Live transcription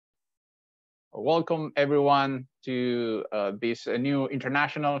Welcome everyone to this new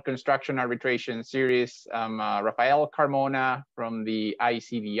International Construction Arbitration series. I'm Rafael Carmona from the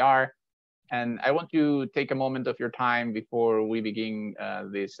ICDR, and I want to take a moment of your time before we begin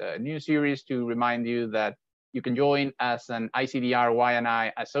this new series to remind you that you can join as an ICDR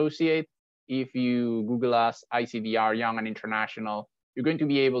Y&I associate. If you Google us, ICDR Young and International, you're going to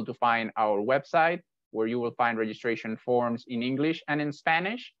be able to find our website where you will find registration forms in English and in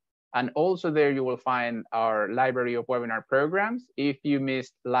Spanish. And also there you will find our library of webinar programs. If you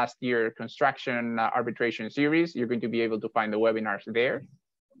missed last year's construction arbitration series, you're going to be able to find the webinars there.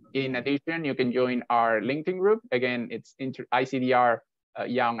 In addition, you can join our LinkedIn group. Again, it's ICDR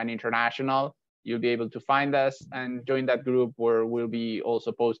Young and International. You'll be able to find us and join that group where we'll be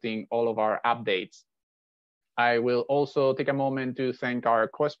also posting all of our updates. I will also take a moment to thank our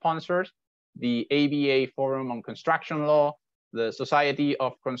co-sponsors, the ABA Forum on Construction Law, the Society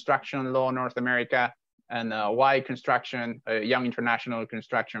of Construction Law North America, and Y Construction, Young International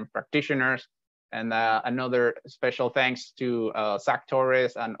Construction Practitioners. And another special thanks to Zach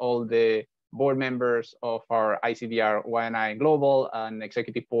Torres and all the board members of our ICDR Y&I Global and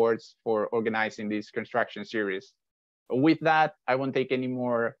Executive Boards for organizing this construction series. With that, I won't take any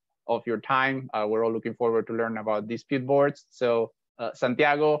more of your time. We're all looking forward to learn about dispute boards. So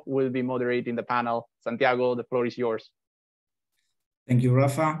Santiago will be moderating the panel. Santiago, the floor is yours. Thank you,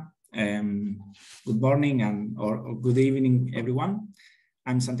 Rafa. Good morning or good evening, everyone.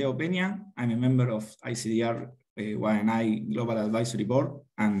 I'm Santiago Peña. I'm a member of ICDR Y&I Global Advisory Board.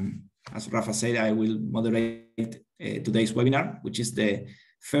 And as Rafa said, I will moderate today's webinar, which is the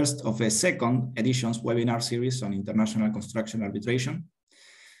first of a second edition's webinar series on international construction arbitration.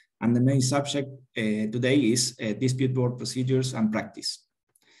 And the main subject today is dispute board procedures and practice.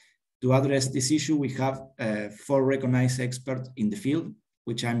 To address this issue, we have 4 recognized experts in the field,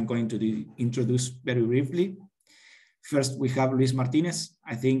 which I'm going to introduce very briefly. First, we have Luis Martínez.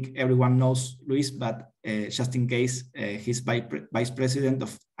 I think everyone knows Luis, but just in case, he's Vice President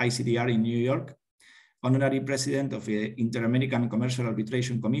of ICDR in New York, Honorary President of the Inter-American Commercial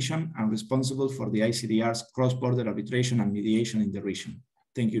Arbitration Commission, and responsible for the ICDR's cross-border arbitration and mediation in the region.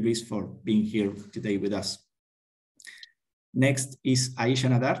 Thank you, Luis, for being here today with us. Next is Aisha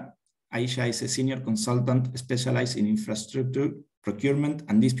Nadar. Aisha is a senior consultant specialized in infrastructure, procurement,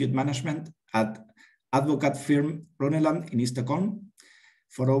 and dispute management at advocate firm Roneland in Stockholm.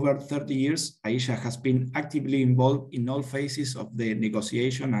 For over 30 years, Aisha has been actively involved in all phases of the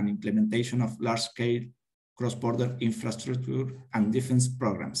negotiation and implementation of large-scale cross-border infrastructure and defense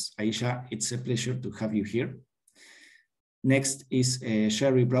programs. Aisha, it's a pleasure to have you here. Next is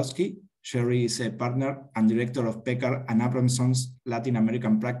Sherry Brodsky. Sherry is a partner and director of Becker and Abramson's Latin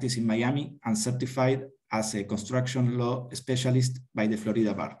American practice in Miami and certified as a construction law specialist by the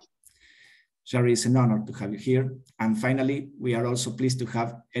Florida Bar. Sherry, it's an honor to have you here. And finally, we are also pleased to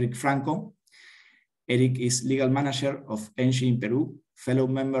have Eric Franco. Eric is legal manager of ENGIE in Peru, fellow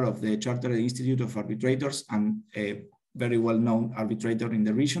member of the Chartered Institute of Arbitrators, and a very well-known arbitrator in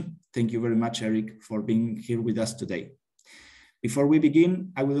the region. Thank you very much, Eric, for being here with us today. Before we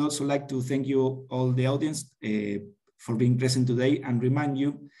begin, I would also like to thank you all the audience for being present today and remind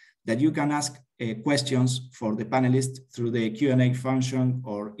you that you can ask questions for the panelists through the Q&A function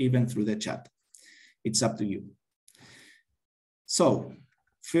or even through the chat. It's up to you. So,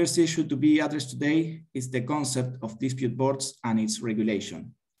 first issue to be addressed today is the concept of dispute boards and its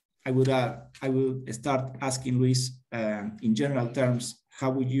regulation. I will start asking Luis, in general terms,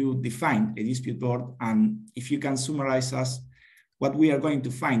 how would you define a dispute board, and if you can summarize us what we are going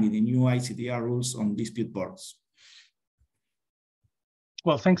to find in the new ICDR rules on dispute boards.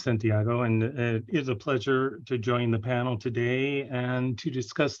 Well, thanks, Santiago, and it is a pleasure to join the panel today and to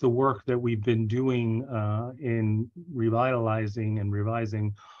discuss the work that we've been doing in revitalizing and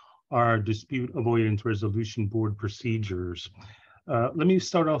revising our dispute avoidance resolution board procedures. Let me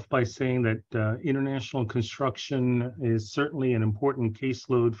start off by saying that international construction is certainly an important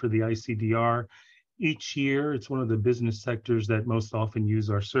caseload for the ICDR. Each year, it's one of the business sectors that most often use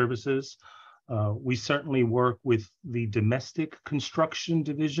our services. We certainly work with the domestic construction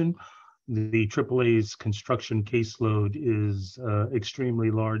division. The AAA's construction caseload is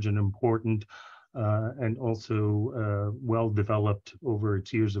extremely large and important, and also well developed over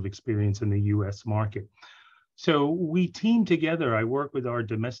its years of experience in the US market. So we team together. I work with our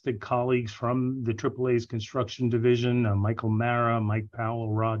domestic colleagues from the AAA's construction division, Michael Mara, Mike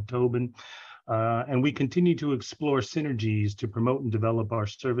Powell, Rod Tobin, and we continue to explore synergies to promote and develop our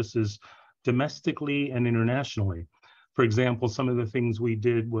services domestically and internationally. For example, some of the things we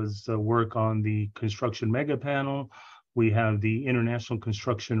did was work on the construction mega panel, We have the International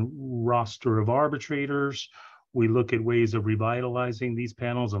Construction roster of arbitrators. We look at ways of revitalizing these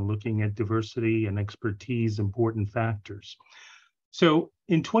panels and looking at diversity and expertise, important factors. So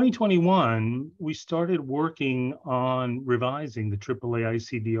in 2021, we started working on revising the AAA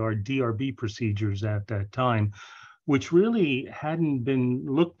ICDR DRB procedures at that time, which really hadn't been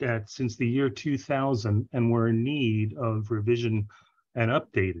looked at since the year 2000 and were in need of revision and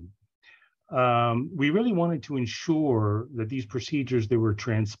updated. We really wanted to ensure that these procedures, they were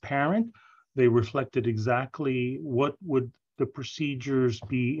transparent, they reflected exactly what would the procedures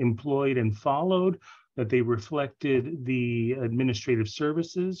be employed and followed, that they reflected the administrative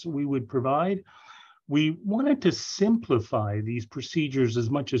services we would provide. We wanted to simplify these procedures as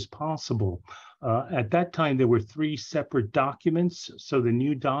much as possible. At that time, there were 3 separate documents. So the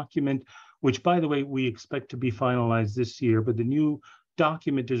new document, which by the way, we expect to be finalized this year, but the new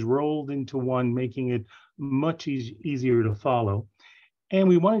document is rolled into one, making it much easier to follow. And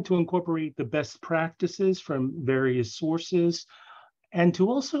we wanted to incorporate the best practices from various sources and to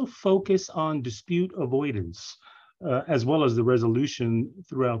also focus on dispute avoidance, as well as the resolution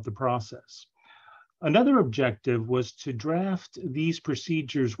throughout the process. Another objective was to draft these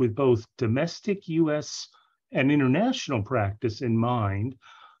procedures with both domestic U.S. and international practice in mind,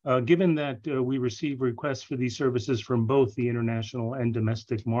 given that we receive requests for these services from both the international and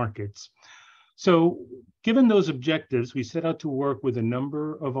domestic markets. So given those objectives, we set out to work with a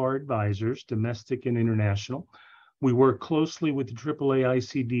number of our advisors, domestic and international. We work closely with the AAA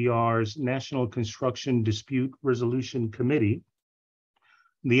ICDR's National Construction Dispute Resolution Committee,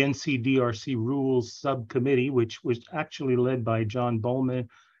 the NCDRC Rules Subcommittee, which was actually led by John Bowman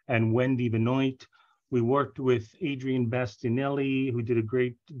and Wendy Benoit. We worked with Adrian Bastinelli, who did a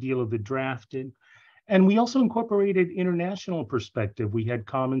great deal of the drafting. And we also incorporated international perspective. We had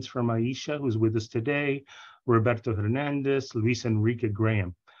comments from Aisha, who's with us today, Roberto Hernandez, Luis Enrique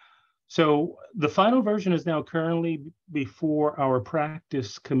Graham. So the final version is now currently before our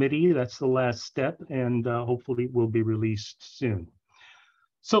practice committee. That's the last step, and hopefully will be released soon.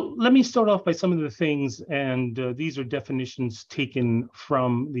 So let me start off by some of the things, and these are definitions taken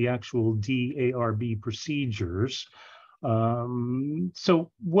from the actual DARB procedures.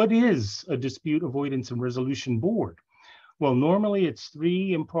 So what is a dispute avoidance and resolution board? Well, normally it's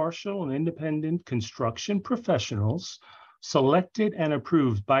 3 impartial and independent construction professionals selected and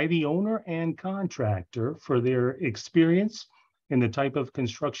approved by the owner and contractor for their experience in the type of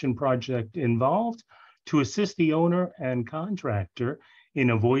construction project involved to assist the owner and contractor in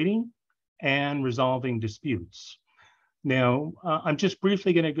avoiding and resolving disputes. Now, I'm just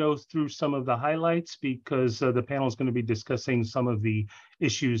briefly going to go through some of the highlights because the panel is going to be discussing some of the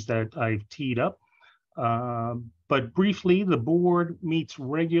issues that I've teed up. But briefly, the board meets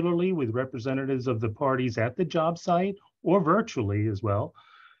regularly with representatives of the parties at the job site or virtually as well,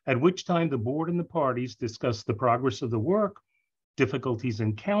 at which time the board and the parties discuss the progress of the work, difficulties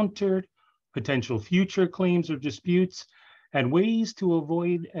encountered, potential future claims or disputes, and ways to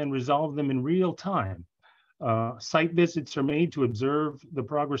avoid and resolve them in real time. Site visits are made to observe the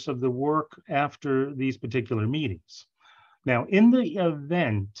progress of the work after these particular meetings. Now, in the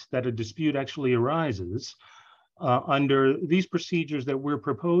event that a dispute actually arises, under these procedures that we're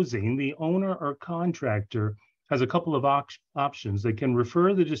proposing, the owner or contractor has a couple of options. They can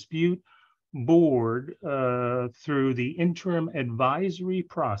refer the dispute board through the interim advisory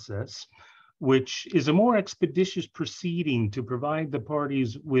process, which is a more expeditious proceeding to provide the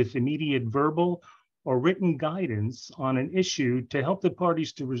parties with immediate verbal or written guidance on an issue to help the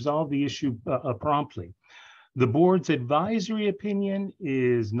parties to resolve the issue promptly. The board's advisory opinion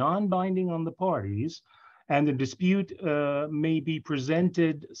is non-binding on the parties, and the dispute may be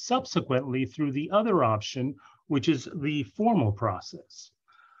presented subsequently through the other option, which is the formal process.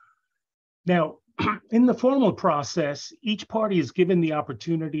 Now, in the formal process, each party is given the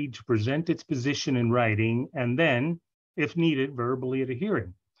opportunity to present its position in writing and then, if needed, verbally at a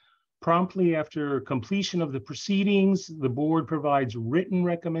hearing. Promptly after completion of the proceedings, the board provides written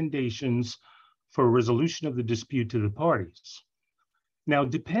recommendations for resolution of the dispute to the parties. Now,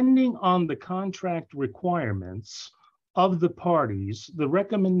 depending on the contract requirements of the parties, the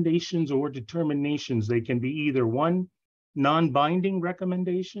recommendations or determinations, they can be either 1, non-binding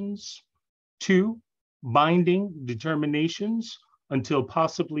recommendations, 2, binding determinations until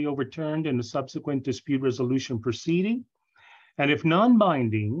possibly overturned in a subsequent dispute resolution proceeding. And if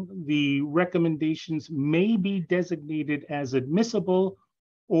non-binding, the recommendations may be designated as admissible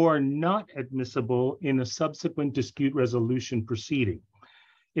or not admissible in a subsequent dispute resolution proceeding.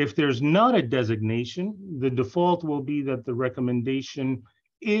 If there's not a designation, the default will be that the recommendation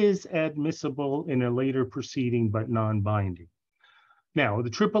is admissible in a later proceeding but non-binding. Now, the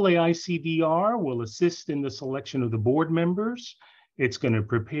AAA ICDR will assist in the selection of the board members. It's going to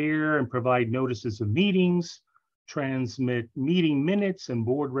prepare and provide notices of meetings, transmit meeting minutes and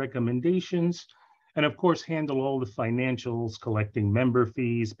board recommendations, and of course, handle all the financials, collecting member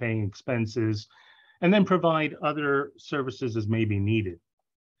fees, paying expenses, and then provide other services as may be needed.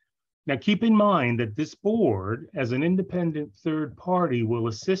 Now, keep in mind that this board, as an independent third party, will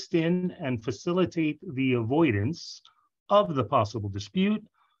assist in and facilitate the avoidance of the possible dispute,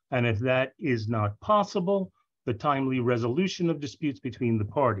 and if that is not possible, the timely resolution of disputes between the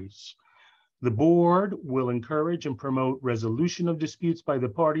parties. The board will encourage and promote resolution of disputes by the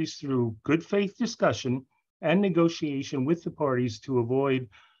parties through good faith discussion and negotiation with the parties to avoid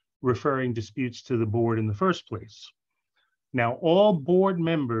referring disputes to the board in the first place. Now, all board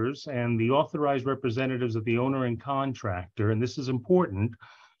members and the authorized representatives of the owner and contractor, and this is important,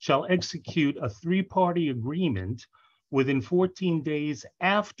 shall execute a three-party agreement within 14 days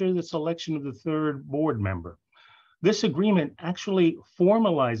after the selection of the third board member. This agreement actually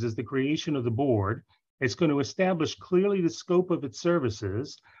formalizes the creation of the board. It's going to establish clearly the scope of its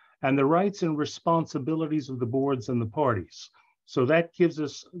services and the rights and responsibilities of the boards and the parties. So that gives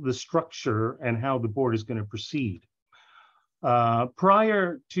us the structure and how the board is going to proceed.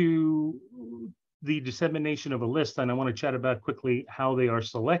 Prior to the dissemination of a list, and I want to chat about quickly how they are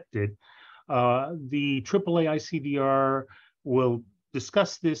selected, the AAA ICDR will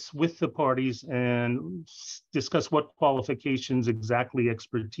discuss this with the parties and discuss what qualifications, exactly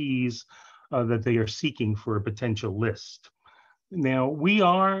expertise that they are seeking for a potential list. Now, we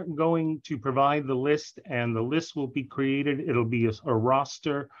are going to provide the list, and the list will be created. It'll be a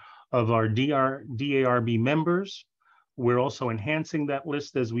roster of our DARB members. We're also enhancing that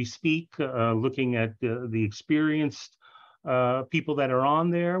list as we speak, looking at the experienced people that are on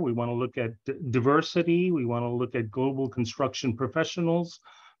there. We want to look at diversity. We want to look at global construction professionals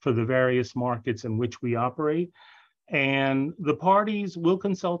for the various markets in which we operate. And the parties will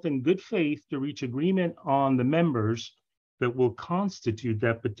consult in good faith to reach agreement on the members that will constitute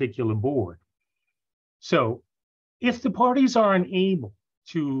that particular board. So if the parties are unable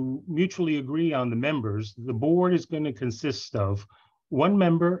to mutually agree on the members, the board is going to consist of one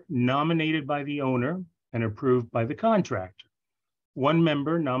member nominated by the owner and approved by the contractor, one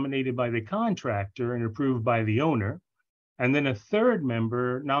member nominated by the contractor and approved by the owner, and then a third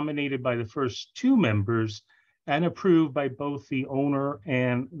member nominated by the first two members and approved by both the owner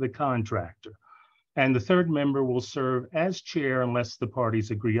and the contractor. And the third member will serve as chair unless the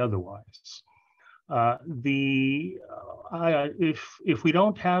parties agree otherwise. If we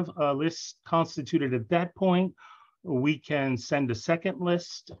don't have a list constituted at that point, we can send a second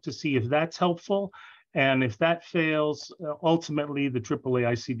list to see if that's helpful. And if that fails, ultimately the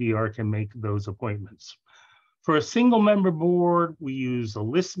AAA ICDR can make those appointments. For a single member board, we use a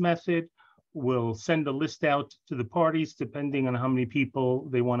list method. We'll send a list out to the parties depending on how many people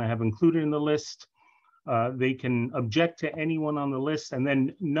they want to have included in the list. They can object to anyone on the list and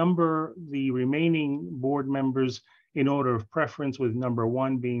then number the remaining board members in order of preference, with number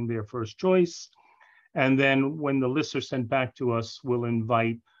one being their first choice. And then when the lists are sent back to us, we'll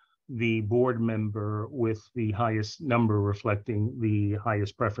invite the board member with the highest number reflecting the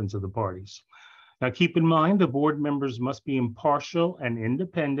highest preference of the parties. Now, keep in mind, the board members must be impartial and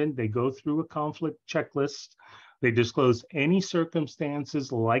independent. They go through a conflict checklist. They disclose any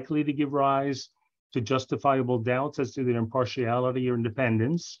circumstances likely to give rise to justifiable doubts as to their impartiality or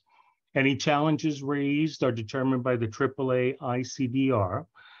independence. Any challenges raised are determined by the AAA ICDR.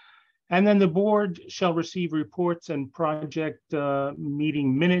 And then the board shall receive reports and project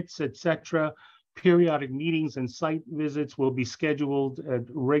meeting minutes, etc. Periodic meetings and site visits will be scheduled at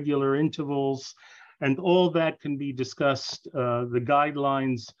regular intervals, and all that can be discussed. The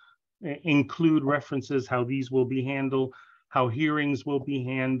guidelines include references how these will be handled, how hearings will be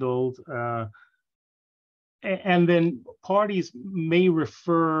handled, and then parties may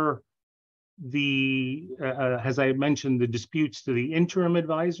refer as I mentioned, the disputes to the interim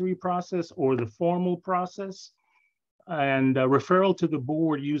advisory process or the formal process. And referral to the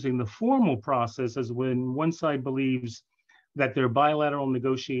board using the formal process is when one side believes that their bilateral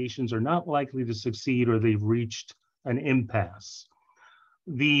negotiations are not likely to succeed or they've reached an impasse.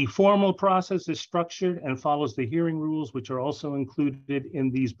 The formal process is structured and follows the hearing rules, which are also included in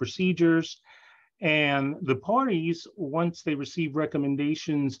these procedures. And the parties, once they receive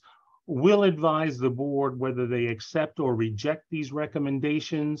recommendations, will advise the board whether they accept or reject these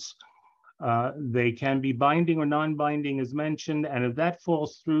recommendations. They can be binding or non-binding as mentioned, and if that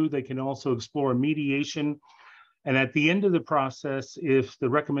falls through, they can also explore mediation And at the end of the process, if the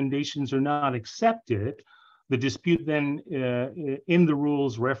recommendations are not accepted, the dispute then in the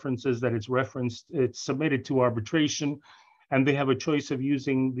rules references that it's submitted to arbitration, and they have a choice of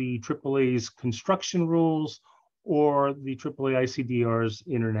using the AAA's construction rules or the AAA ICDR's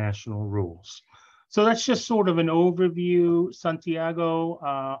international rules. So that's just sort of an overview. Santiago,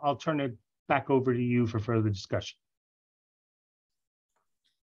 I'll turn it back over to you for further discussion.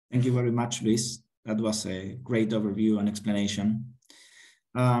 Thank you very much, Luis. That was a great overview and explanation.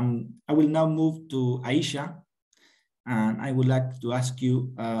 I will now move to Aisha, and I would like to ask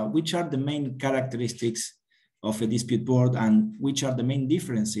you, which are the main characteristics of a dispute board and which are the main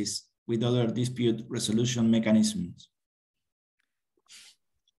differences with other dispute resolution mechanisms?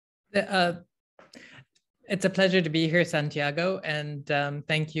 It's a pleasure to be here, Santiago, and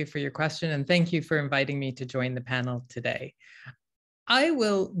thank you for your question, and thank you for inviting me to join the panel today. I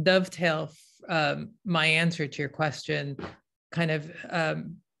will dovetail my answer to your question, kind of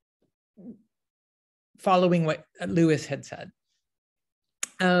following what Luis had said.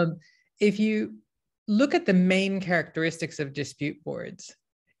 If you look at the main characteristics of dispute boards,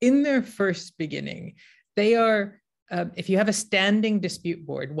 in their first beginning, they are, if you have a standing dispute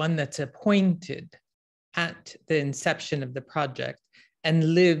board, one that's appointed at the inception of the project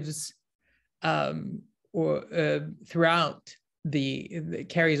and lives throughout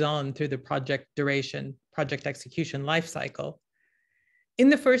carries on through the project duration, project execution life cycle. In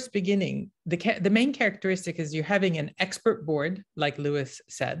the first beginning, the main characteristic is you're having an expert board, like Luis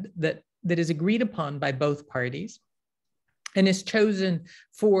said, that is agreed upon by both parties and is chosen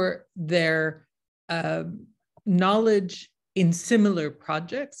for their knowledge in similar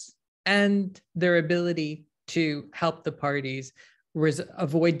projects and their ability to help the parties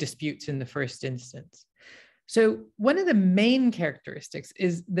avoid disputes in the first instance. So one of the main characteristics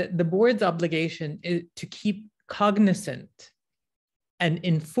is that the board's obligation is to keep cognizant and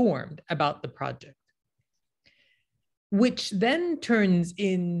informed about the project, which then turns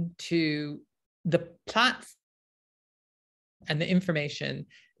into the platform and the information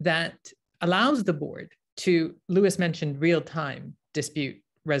that allows the board to, Luis mentioned real-time dispute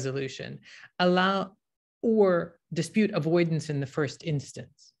resolution, or dispute avoidance in the first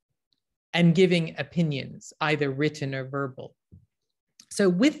instance, and giving opinions, either written or verbal. So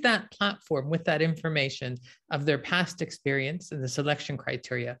with that platform, with that information of their past experience and the selection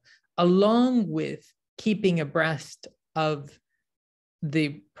criteria, along with keeping abreast of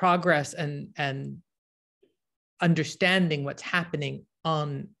the progress and understanding what's happening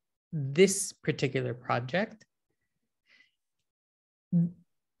on this particular project,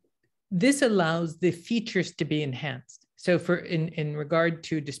 this allows the features to be enhanced. So in regard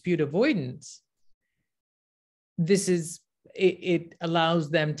to dispute avoidance, it allows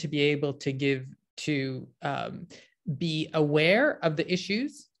them to be able to be aware of the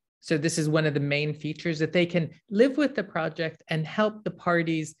issues. So this is one of the main features, that they can live with the project and help the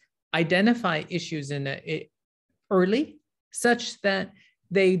parties identify issues early, such that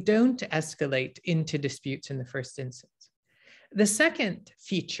they don't escalate into disputes in the first instance. The second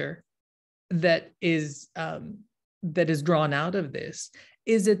feature that is drawn out of this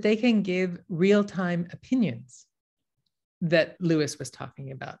is that they can give real-time opinions that Luis was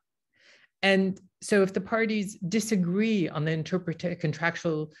talking about. And so if the parties disagree on the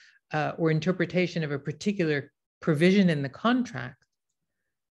contractual or interpretation of a particular provision in the contract,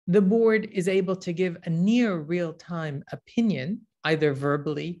 the board is able to give a near real-time opinion, either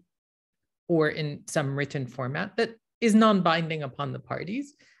verbally or in some written format, that is non-binding upon the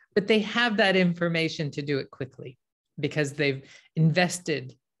parties, but they have that information to do it quickly because they've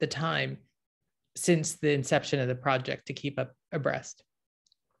invested the time since the inception of the project to keep up abreast.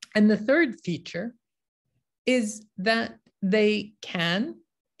 And the third feature is that they can,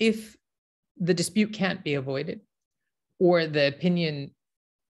 if the dispute can't be avoided or the opinion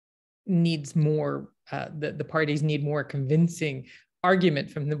needs more, the parties need more convincing argument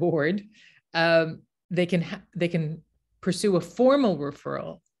from the board, they can pursue a formal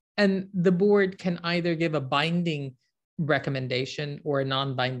referral, and the board can either give a binding recommendation or a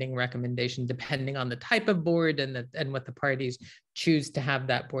non-binding recommendation, depending on the type of board and what the parties choose to have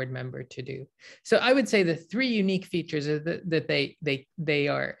that board member to do. So I would say the three unique features are that they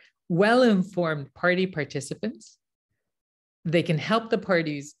are well-informed party participants, they can help the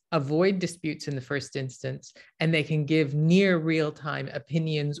parties avoid disputes in the first instance, and they can give near real-time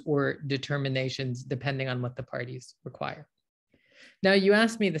opinions or determinations depending on what the parties require. Now, you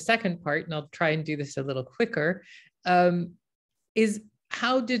asked me the second part, and I'll try and do this a little quicker, is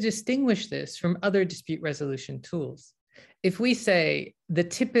how to distinguish this from other dispute resolution tools. If we say the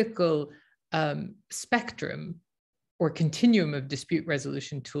typical spectrum or continuum of dispute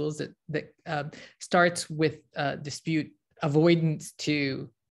resolution tools that starts with dispute avoidance to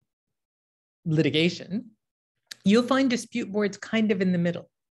litigation, you'll find dispute boards kind of in the middle.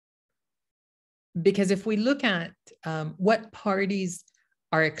 Because if we look at what parties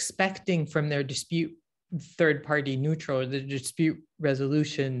are expecting from their dispute third-party neutral or the dispute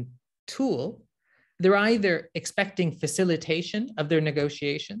resolution tool, they're either expecting facilitation of their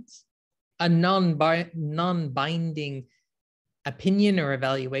negotiations, a non-binding opinion or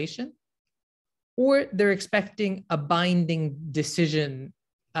evaluation, or they're expecting a binding decision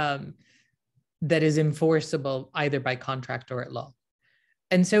that is enforceable either by contract or at law.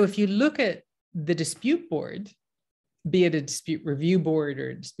 And so if you look at the dispute board, be it a dispute review board or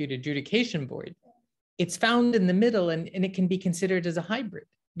a dispute adjudication board, it's found in the middle, and it can be considered as a hybrid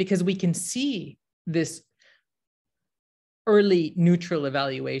because we can see this early neutral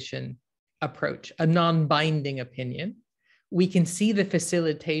evaluation approach, a non-binding opinion. We can see the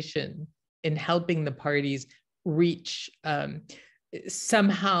facilitation in helping the parties reach,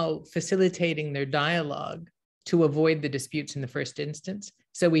 somehow facilitating their dialogue to avoid the disputes in the first instance.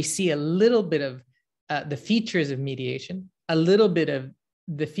 So we see a little bit of the features of mediation, a little bit of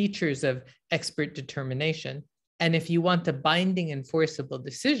the features of expert determination. And if you want a binding enforceable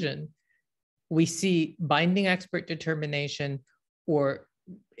decision, we see binding expert determination, or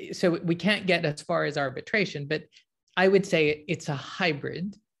so we can't get as far as arbitration, but I would say it's a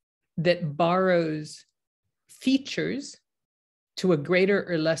hybrid that borrows features to a greater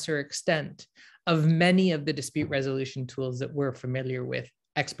or lesser extent of many of the dispute resolution tools that we're familiar with: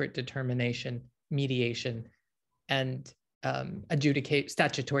 expert determination, mediation, and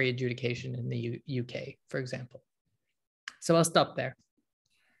statutory adjudication in the UK, for example. So I'll stop there.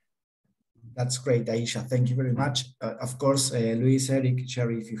 That's great, Aisha. Thank you very much. Of course, Luis, Eric,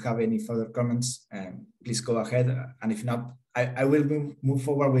 Sherry, if you have any further comments, please go ahead. And if not, I will move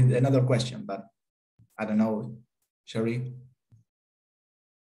forward with another question, but I don't know, Sherry.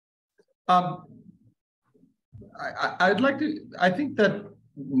 I'd like to, I think that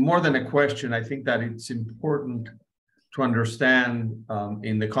more than a question, I think that it's important to understand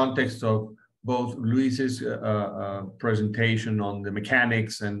in the context of both Luis's presentation on the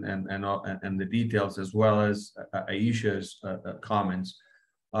mechanics and the details, as well as Aisha's comments.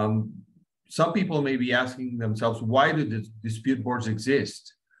 Some people may be asking themselves, why do the dispute boards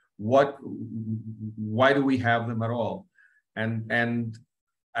exist? Why do we have them at all? And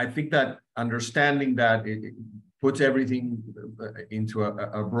I think that understanding that it puts everything into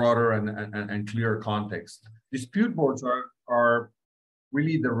a broader and clearer context. Dispute boards are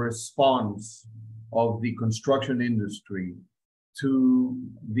really the response of the construction industry to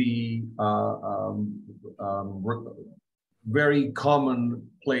the very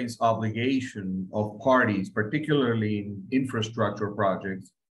commonplace obligation of parties, particularly in infrastructure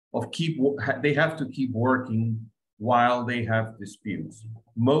projects, they have to keep working while they have disputes.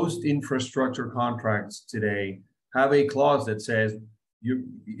 Most infrastructure contracts today have a clause that says,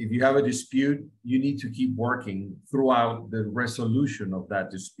 if you have a dispute, you need to keep working throughout the resolution of that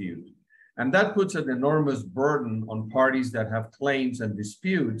dispute. And that puts an enormous burden on parties that have claims and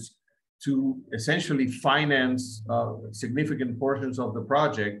disputes to essentially finance significant portions of the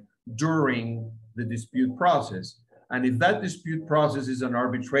project during the dispute process. And if that dispute process is an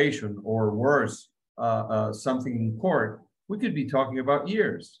arbitration, or worse, something in court, we could be talking about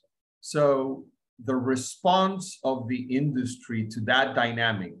years. So the response of the industry to that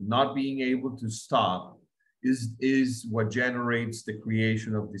dynamic, not being able to stop, is what generates the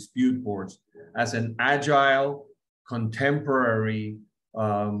creation of dispute boards as an agile, contemporary,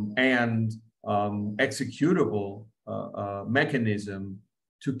 and executable mechanism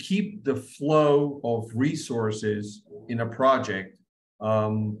to keep the flow of resources in a project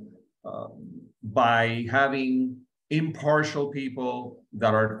by having impartial people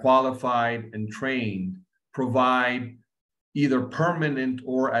that are qualified and trained provide either permanent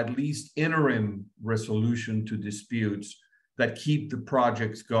or at least interim resolution to disputes that keep the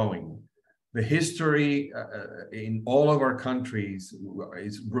projects going. The history in all of our countries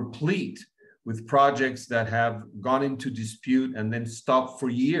is replete with projects that have gone into dispute and then stopped for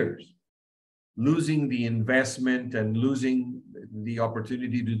years, losing the investment and losing the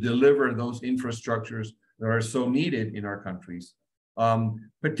opportunity to deliver those infrastructures that are so needed in our countries.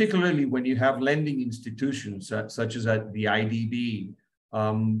 Particularly when you have lending institutions such as at the IDB,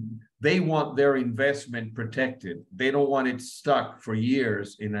 they want their investment protected. They don't want it stuck for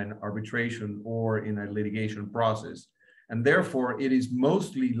years in an arbitration or in a litigation process. And therefore, it is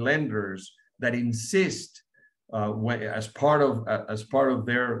mostly lenders that insist as part of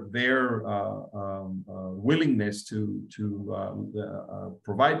their willingness to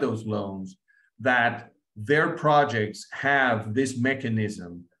provide those loans, that their projects have this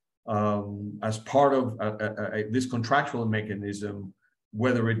mechanism as part of this contractual mechanism,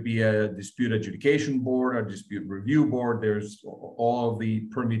 whether it be a dispute adjudication board, a dispute review board. There's all of the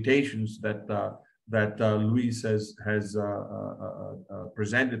permutations that Luis has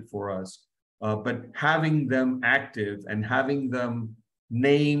presented for us. But having them active and having them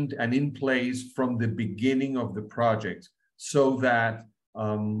named and in place from the beginning of the project, so that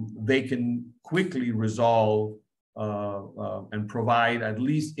they can quickly resolve and provide at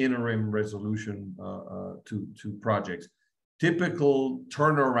least interim resolution to projects. Typical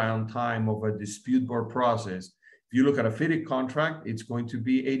turnaround time of a dispute board process, if you look at a FIDIC contract, it's going to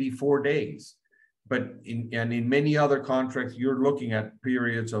be 84 days. But in many other contracts, you're looking at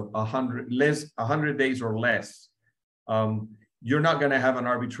periods of 100 days or less. You're not going to have an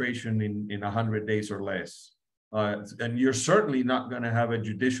arbitration in 100 days or less. And you're certainly not going to have a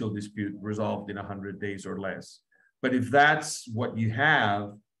judicial dispute resolved in 100 days or less. But if that's what you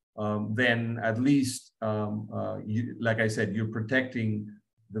have, then at least, like I said, you're protecting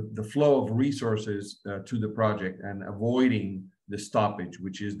the flow of resources to the project and avoiding the stoppage,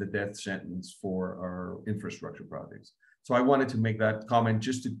 which is the death sentence for our infrastructure projects. So I wanted to make that comment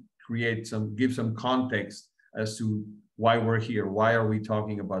just to give some context as to why we're here. Why are we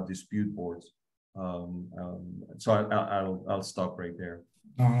talking about dispute boards? So I'll stop right there.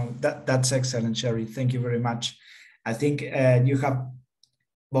 That's excellent, Sherry. Thank you very much. I think you have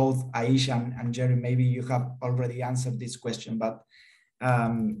both Aisha and Jerry, maybe you have already answered this question, but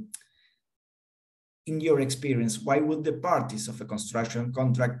in your experience, why would the parties of a construction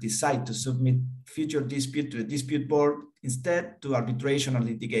contract decide to submit future dispute to a dispute board instead to arbitration or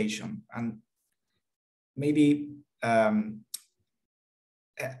litigation? And maybe I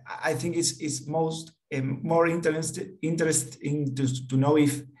think it's more interesting to know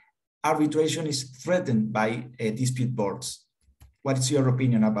if arbitration is threatened by dispute boards. What is your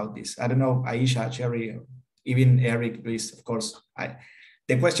opinion about this? I don't know, Aisha, Sherry, or even Eric, Luis, of course.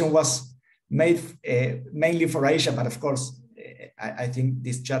 The question was made mainly for Aisha, but of course, I think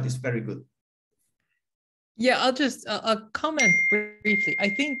this chat is very good. Yeah, I'll comment briefly. I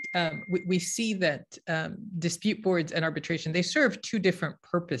think we see that dispute boards and arbitration, they serve two different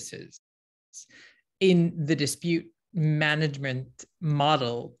purposes in the dispute management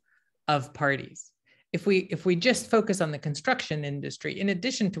model of parties. If we just focus on the construction industry, in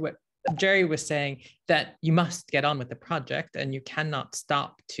addition to what Jerry was saying, that you must get on with the project and you cannot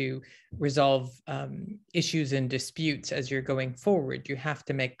stop to resolve issues and disputes as you're going forward, you have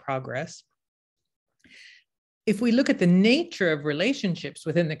to make progress. If we look at the nature of relationships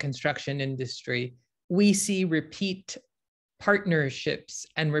within the construction industry, we see repeat partnerships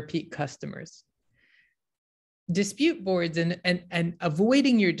and repeat customers. Dispute boards and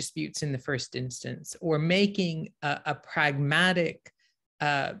avoiding your disputes in the first instance, or making a pragmatic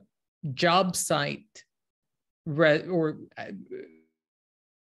job site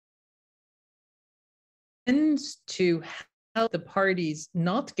tends to help the parties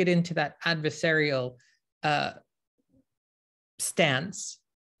not get into that adversarial stance,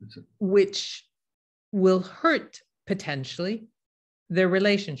 which will hurt potentially their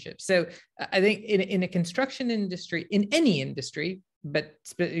relationship. So I think in a construction industry, in any industry, but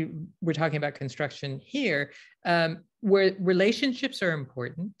we're talking about construction here, where relationships are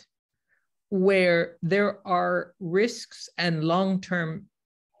important, where there are risks and long-term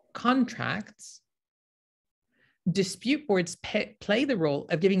contracts, dispute boards play the role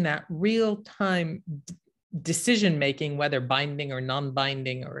of giving that real-time decision-making, whether binding or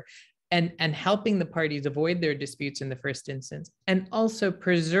non-binding, and helping the parties avoid their disputes in the first instance, and also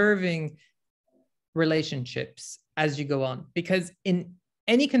preserving relationships as you go on. Because in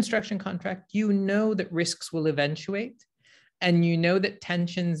any construction contract, you know that risks will eventuate, and you know that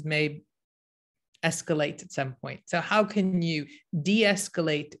tensions may escalate at some point. So how can you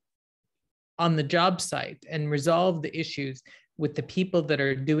de-escalate on the job site and resolve the issues with the people that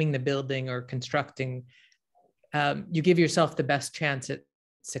are doing the building or constructing? You give yourself the best chance at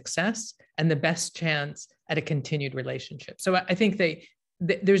success and the best chance at a continued relationship. So I think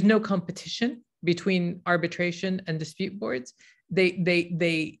there's no competition between arbitration and dispute boards.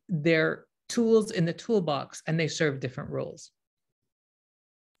 They're tools in the toolbox, and they serve different roles.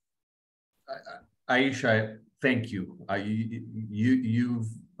 Aisha, thank you. You've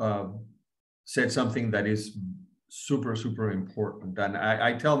said something that is super, super important. And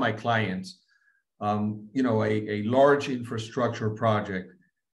I tell my clients, you know, a large infrastructure project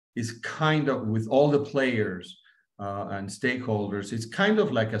is kind of, with all the players, and stakeholders, it's kind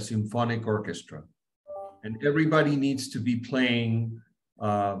of like a symphonic orchestra, and everybody needs to be playing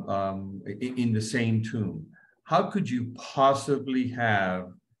in the same tune. How could you possibly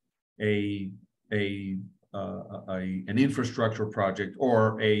have an infrastructure project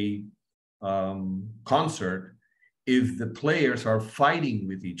or a concert if the players are fighting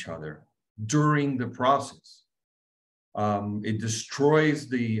with each other during the process? It destroys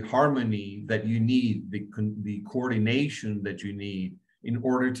the harmony that you need, the coordination that you need in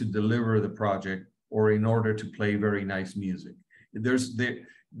order to deliver the project or in order to play very nice music.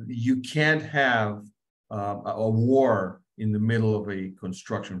 You can't have a war in the middle of a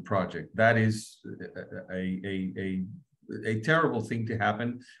construction project. That is a terrible thing to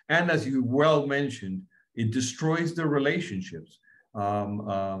happen. And as you well mentioned, it destroys the relationships,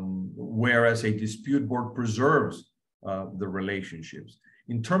 whereas a dispute board preserves the relationships.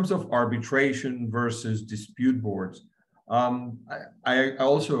 In terms of arbitration versus dispute boards, I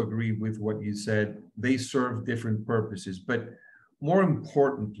also agree with what you said. They serve different purposes, but more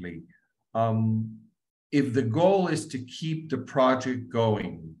importantly, if the goal is to keep the project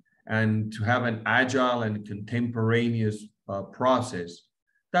going and to have an agile and contemporaneous process,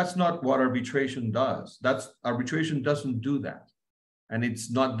 that's not what arbitration does. Arbitration doesn't do that, and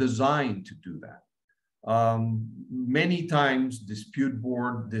it's not designed to do that. Many times dispute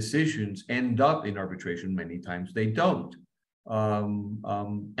board decisions end up in arbitration, many times they don't.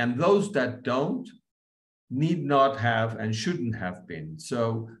 And those that don't need not have and shouldn't have been.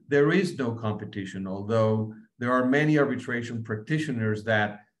 So there is no competition, although there are many arbitration practitioners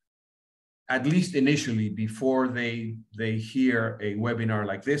that, at least initially, before they hear a webinar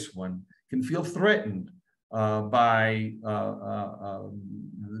like this one, can feel threatened by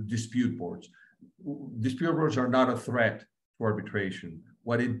dispute boards. Dispute boards are not a threat to arbitration.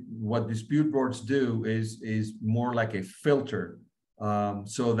 What dispute boards do is more like a filter,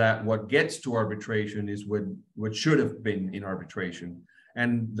 so that what gets to arbitration is what should have been in arbitration.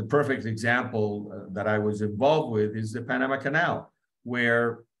 And the perfect example that I was involved with is the Panama Canal,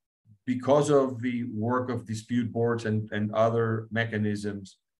 where because of the work of dispute boards and other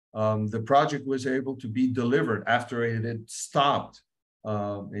mechanisms, the project was able to be delivered after it had stopped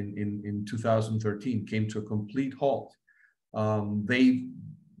in 2013, came to a complete halt. The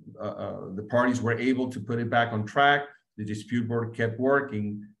parties were able to put it back on track. The dispute board kept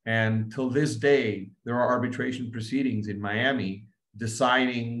working, and till this day, there are arbitration proceedings in Miami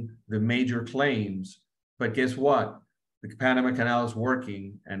deciding the major claims. But guess what? The Panama Canal is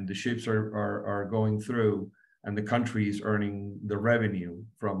working, and the ships are going through, and the country is earning the revenue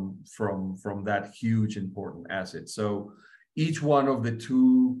from that huge important asset. So each one of the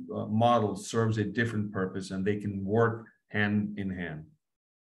two models serves a different purpose, and they can work hand in hand.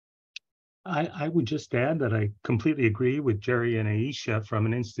 I would just add that I completely agree with Jerry and Aisha. From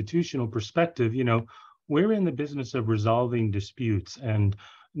an institutional perspective, we're in the business of resolving disputes, and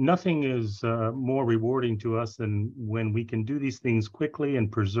nothing is more rewarding to us than when we can do these things quickly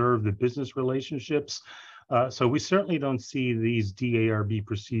and preserve the business relationships. So we certainly don't see these DARB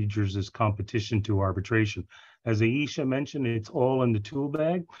procedures as competition to arbitration. As Aisha mentioned, it's all in the tool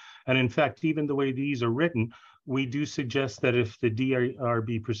bag. And in fact, even the way these are written, we do suggest that if the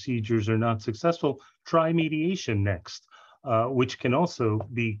DARB procedures are not successful, try mediation next, which can also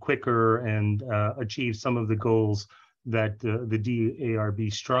be quicker and achieve some of the goals that the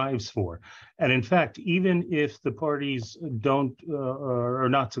DARB strives for. And in fact, even if the parties are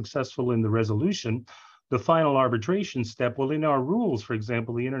not successful in the resolution, the final arbitration step, well, in our rules, for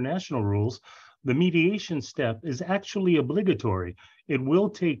example, the international rules, the mediation step is actually obligatory. It will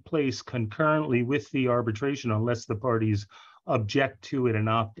take place concurrently with the arbitration unless the parties object to it and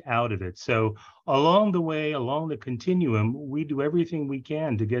opt out of it. So along the way, along the continuum, we do everything we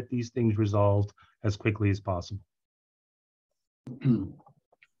can to get these things resolved as quickly as possible.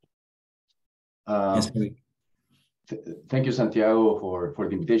 Thank you, Santiago, for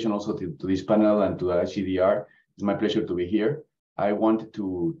the invitation also to this panel and to ICDR. It's my pleasure to be here. I wanted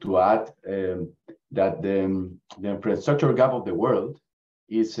to add that the infrastructure gap of the world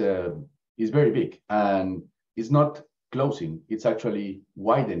is very big, and it's not closing, it's actually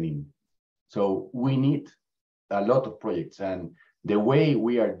widening. So we need a lot of projects, and the way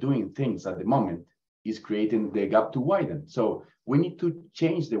we are doing things at the moment is creating the gap to widen. So we need to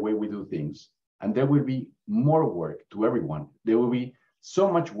change the way we do things, and there will be more work to everyone. There will be so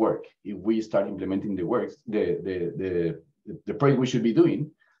much work if we start implementing the works, the project we should be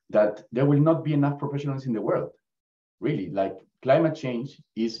doing, that there will not be enough professionals in the world. Really, like climate change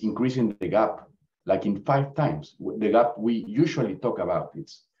is increasing the gap, like in 5 times. The gap we usually talk about,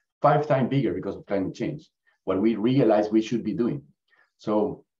 it's 5 times bigger because of climate change. what we realize we should be doing.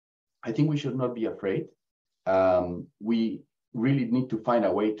 So I think we should not be afraid. We really need to find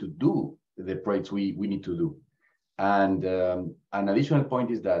a way to do the projects we need to do. And an additional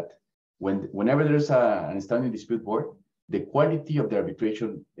point is that whenever there's an standing dispute board, the quality of the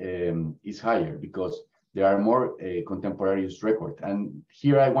arbitration is higher because there are more contemporaneous records. And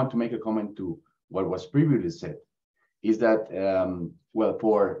here I want to make a comment to what was previously said, is that, well,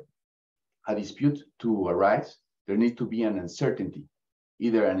 for a dispute to arise, there needs to be an uncertainty,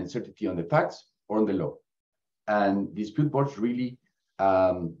 either an uncertainty on the facts or on the law. And dispute boards really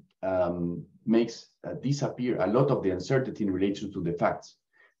makes disappear a lot of the uncertainty in relation to the facts,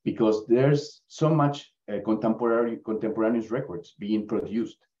 because there's so much contemporaneous records being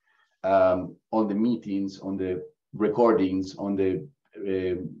produced on the meetings, on the recordings, on the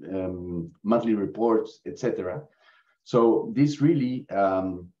monthly reports, etc. So this really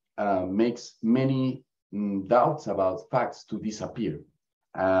makes many doubts about facts to disappear.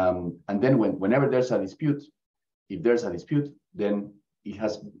 And then whenever there's a dispute, if there's a dispute, then it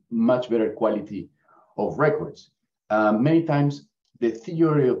has much better quality of records. Many times, the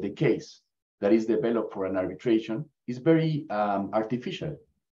theory of the case that is developed for an arbitration is very artificial.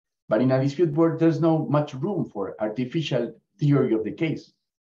 But in a dispute board, there's no much room for artificial theory of the case,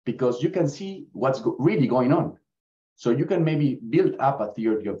 because you can see what's really going on. So you can maybe build up a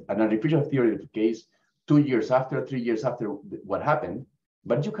theory of an artificial theory of the case 2 years after, 3 years after what happened,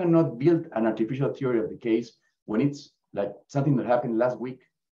 but you cannot build an artificial theory of the case when it's like something that happened last week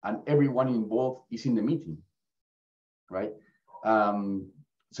and everyone involved is in the meeting, right?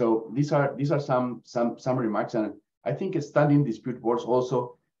 So these are some remarks, and I think standing dispute boards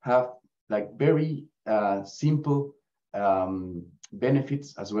also have like very simple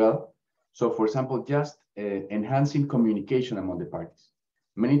benefits as well. So for example, just enhancing communication among the parties.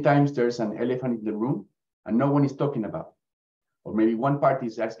 Many times there's an elephant in the room and no one is talking about it. Or maybe one party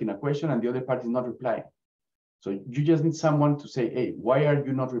is asking a question and the other party is not replying. So you just need someone to say, hey, why are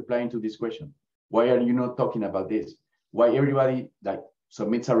you not replying to this question? Why are you not talking about this? Why everybody like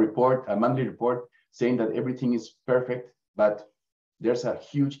submits a report, a monthly report, saying that everything is perfect, but there's a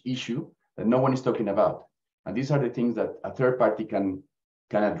huge issue that no one is talking about. And these are the things that a third party can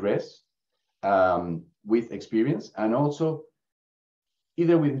address with experience, and also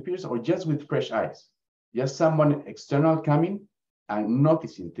either with experience or just with fresh eyes. Just someone external coming and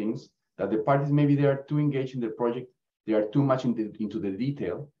noticing things that the parties, maybe they are too engaged in the project, they are too much into the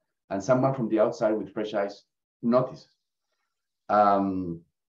detail, and someone from the outside with fresh eyes notices.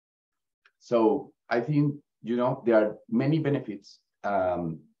 So I think, you know, there are many benefits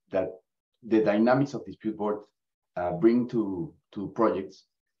that the dynamics of dispute boards bring to projects,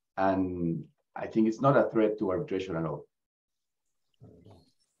 and I think it's not a threat to arbitration at all.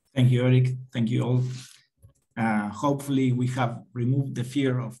 Thank you, Eric. Thank you all. Hopefully we have removed the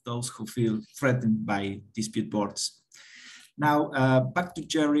fear of those who feel threatened by dispute boards. Now, back to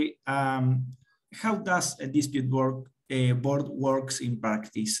Jerry. How does a dispute board works in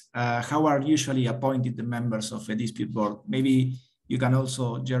practice? How are usually appointed the members of a dispute board? Maybe you can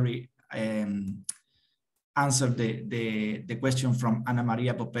also, Jerry, answer the question from Ana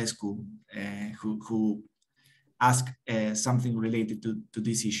Maria Popescu, who asked something related to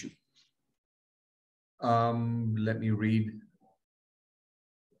this issue. Let me read.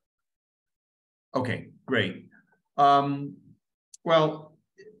 Okay, great. Well,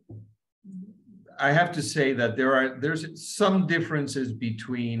 I have to say that there's some differences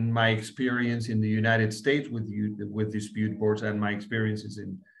between my experience in the United States with dispute boards and my experiences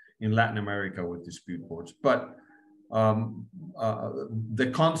in Latin America with dispute boards. But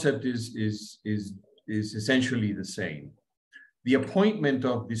the concept is essentially the same. The appointment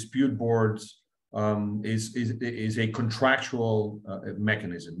of dispute boards is a contractual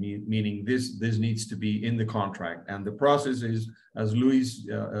mechanism, meaning this needs to be in the contract. And the process is, as Luis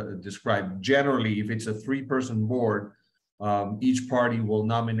described, generally, if it's a 3-person board, each party will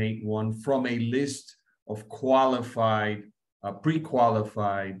nominate one from a list of qualified,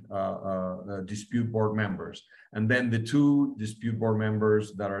 pre-qualified dispute board members. And then the 2 dispute board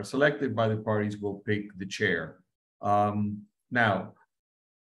members that are selected by the parties will pick the chair. Now,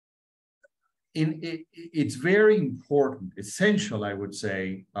 it's very important, essential, I would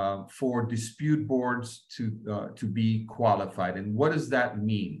say, for dispute boards to be qualified. And what does that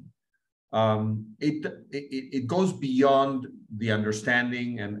mean? It goes beyond the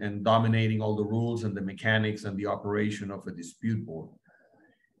understanding and dominating all the rules and the mechanics and the operation of a dispute board.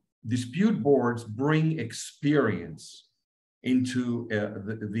 Dispute boards bring experience into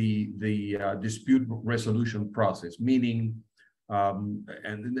the dispute resolution process, meaning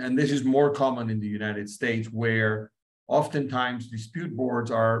and this is more common in the United States, where oftentimes dispute board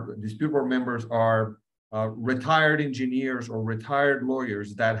members are retired engineers or retired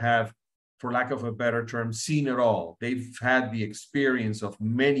lawyers that have, for lack of a better term, seen it all. They've had the experience of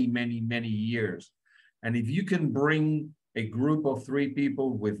many, many, many years. And if you can bring a group of 3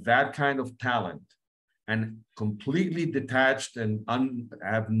 people with that kind of talent and completely detached and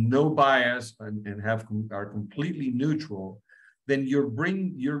have no bias and are completely neutral, then you're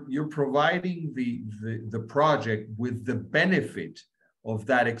providing the project with the benefit of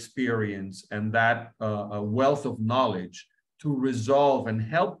that experience and that wealth of knowledge to resolve and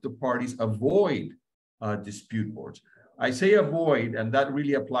help the parties avoid dispute boards. I say avoid, and that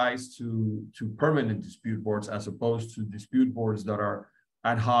really applies to permanent dispute boards as opposed to dispute boards that are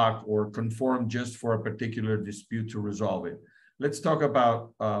ad hoc or conform just for a particular dispute to resolve it. Let's talk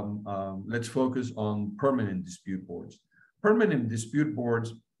about, let's focus on permanent dispute boards. Permanent dispute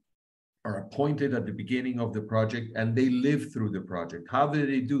boards are appointed at the beginning of the project and they live through the project. How do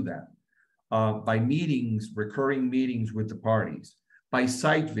they do that? By meetings, recurring meetings with the parties, by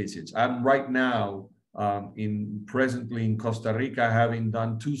site visits. I'm right now presently in Costa Rica, having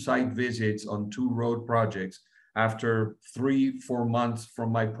done 2 site visits on 2 road projects after 3-4 months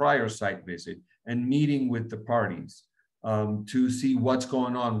from my prior site visit, and meeting with the parties to see what's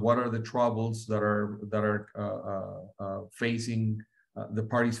going on, what are the troubles that are facing the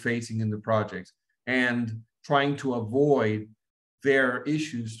parties facing in the projects, and trying to avoid their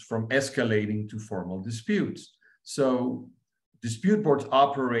issues from escalating to formal disputes. So dispute boards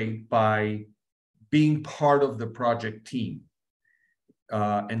operate by being part of the project team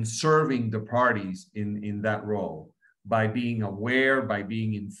and serving the parties in that role, by being aware, by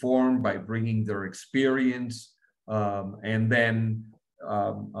being informed, by bringing their experience, and then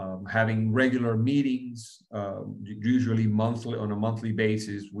having regular meetings, usually on a monthly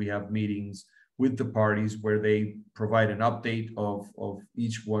basis. We have meetings with the parties where they provide an update of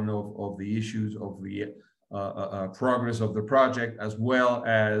each one of the issues of the progress of the project, as well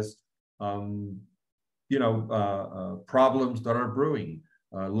as problems that are brewing,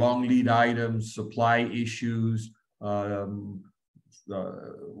 long lead items, supply issues,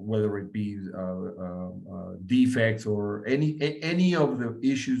 whether it be defects or any of the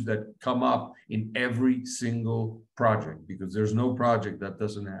issues that come up in every single project, because there's no project that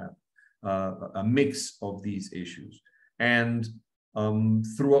doesn't have a mix of these issues. And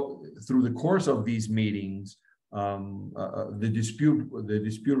through the course of these meetings, the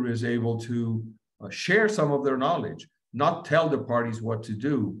disputer is able to share some of their knowledge, not tell the parties what to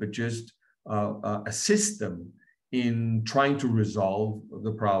do, but just assist them in trying to resolve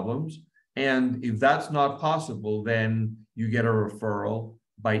the problems. And if that's not possible, then you get a referral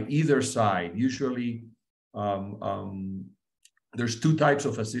by either side. Usually, there's 2 types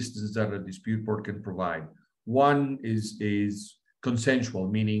of assistance that a dispute board can provide. One is consensual,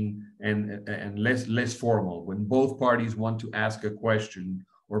 meaning and less formal, when both parties want to ask a question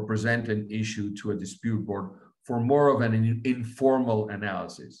or present an issue to a dispute board for more of an informal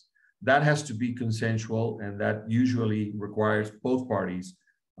analysis. That has to be consensual, and that usually requires both parties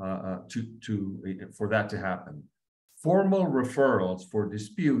for that to happen. Formal referrals for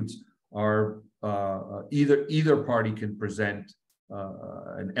disputes are either party can present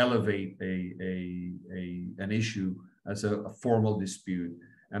and elevate an issue as a formal dispute.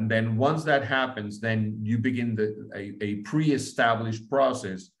 And then once that happens, then you begin a pre-established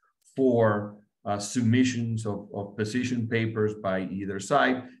process for submissions of position papers by either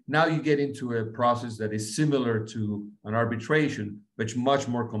side. Now you get into a process that is similar to an arbitration, but much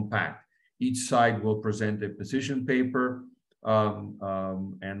more compact. Each side will present a position paper,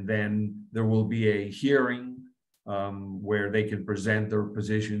 and then there will be a hearing where they can present their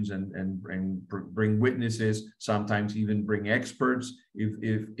positions and bring witnesses, sometimes even bring experts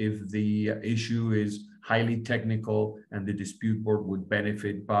if the issue is highly technical and the dispute board would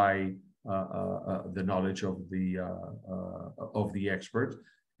benefit by the knowledge of the expert.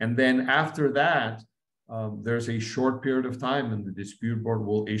 And then after that, there's a short period of time and the dispute board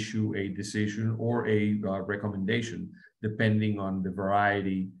will issue a decision or a recommendation, depending on the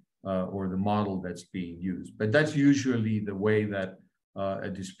variety or the model that's being used. But that's usually the way that a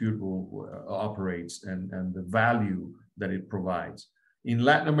dispute operates and the value that it provides. In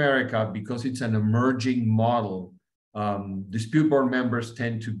Latin America, because it's an emerging model, dispute board members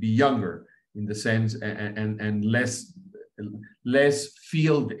tend to be younger in the sense and less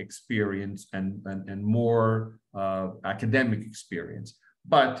field experience and more academic experience.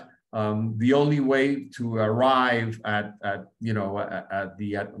 But the only way to arrive at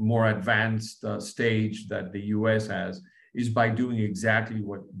the more advanced stage that the US has is by doing exactly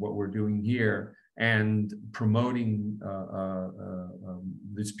what we're doing here and promoting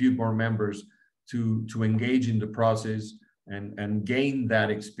dispute board members to engage in the process and gain that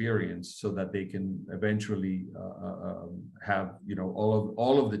experience so that they can eventually have, you know,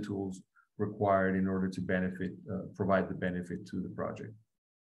 all of the tools required in order to benefit, provide the benefit to the project.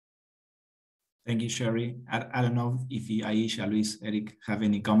 Thank you, Sherry. I don't know if Aisha, Luis, Eric have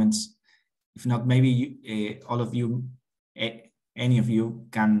any comments. If not, maybe you, all of you, any of you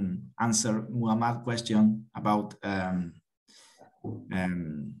can answer Muhammad's question about the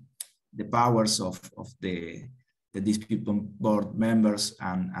powers of the dispute board members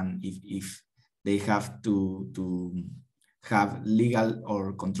and if they have to have legal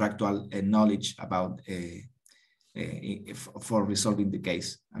or contractual knowledge about for resolving the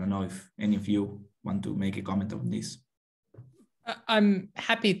case. I don't know if any of you want to make a comment on this. I'm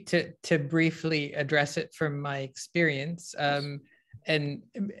happy to briefly address it from my experience. And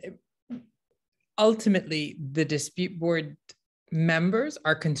ultimately, the dispute board members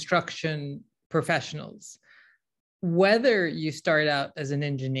are construction professionals. Whether you start out as an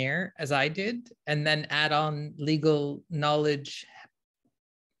engineer, as I did, and then add on legal knowledge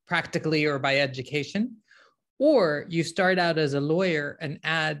practically or by education, or you start out as a lawyer and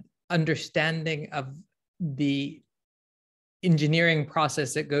add understanding of the engineering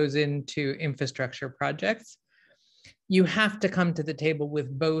process that goes into infrastructure projects, you have to come to the table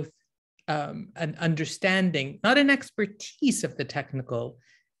with both an understanding, not an expertise of the technical,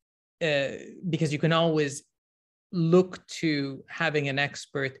 because you can always look to having an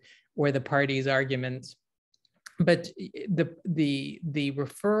expert or the parties' arguments, but the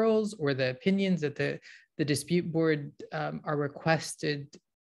referrals or the opinions that the dispute board are requested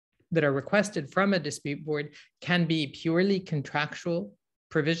from a dispute board can be purely contractual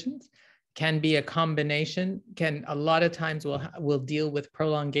provisions, can be a combination, a lot of times will deal with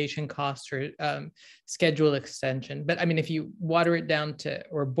prolongation costs or schedule extension. But I mean, if you water it down to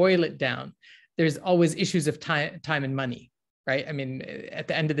or boil it down, there's always issues of time and money, right? I mean, at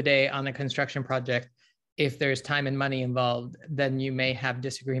the end of the day, on a construction project, if there's time and money involved, then you may have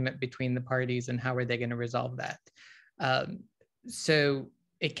disagreement between the parties and how are they going to resolve that. So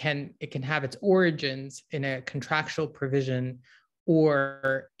it can have its origins in a contractual provision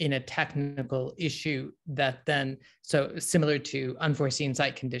or in a technical issue that then, so similar to unforeseen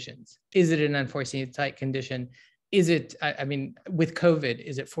site conditions. Is it an unforeseen site condition? Is it, I mean, with COVID,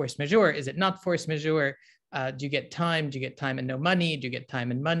 is it force majeure? Is it not force majeure? Do you get time? Do you get time and no money? Do you get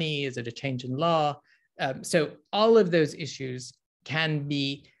time and money? Is it a change in law? So all of those issues can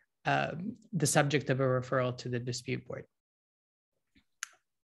be the subject of a referral to the dispute board.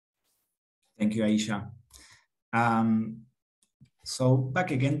 Thank you, Aisha. So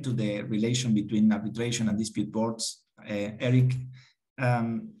back again to the relation between arbitration and dispute boards. Eric,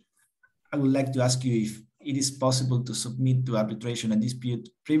 I would like to ask you if it is possible to submit to arbitration a dispute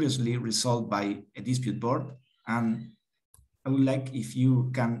previously resolved by a dispute board. And I would like if you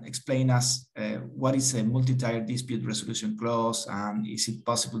can explain us what is a multi-tier dispute resolution clause, and is it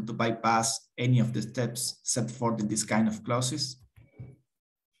possible to bypass any of the steps set forth in this kind of clauses?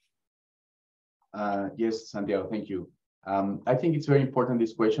 Yes, Santiago, thank you. I think it's very important,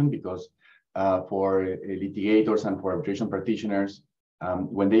 this question, because for litigators and for arbitration practitioners,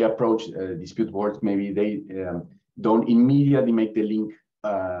 when they approach dispute boards, maybe they don't immediately make the link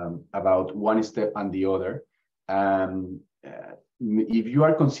about one step and the other. If you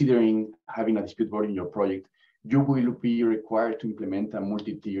are considering having a dispute board in your project, you will be required to implement a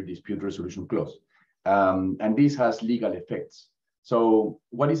multi-tier dispute resolution clause. And this has legal effects. So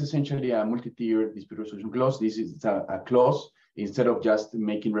what is essentially a multi-tier dispute resolution clause? This is a clause, instead of just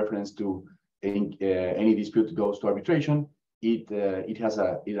making reference to any dispute that goes to arbitration, it has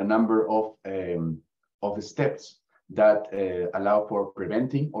a number of steps that allow for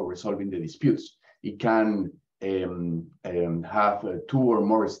preventing or resolving the disputes. It can have 2 or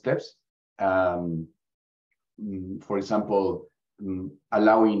more steps. For example,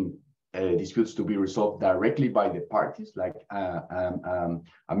 allowing disputes to be resolved directly by the parties, like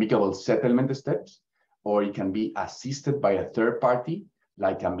amicable settlement steps, or it can be assisted by a third party,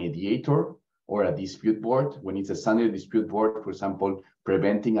 like a mediator or a dispute board, when it's a standard dispute board, for example,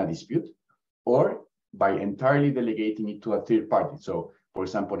 preventing a dispute, or by entirely delegating it to a third party. So, for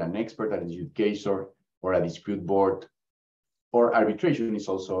example, an expert, an adjudicator, or a dispute board, or arbitration is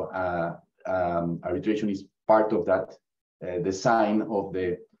also, arbitration is part of that design of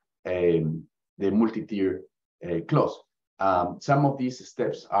the multi-tier clause. Some of these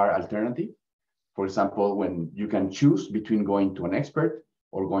steps are alternative. For example, when you can choose between going to an expert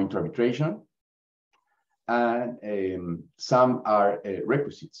or going to arbitration. and some are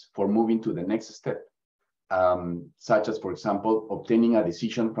requisites for moving to the next step, such as, for example, obtaining a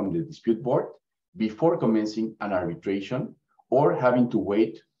decision from the dispute board before commencing an arbitration, or having to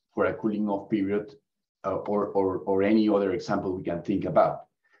wait for a cooling off period, or any other example we can think about.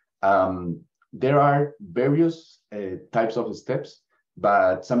 There are various types of steps,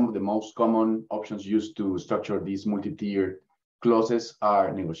 but some of the most common options used to structure these multi-tier clauses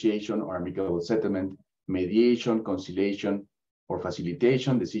are negotiation or amicable settlement, mediation, conciliation, or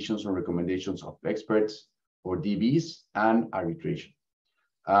facilitation, decisions or recommendations of experts, or DBs, and arbitration.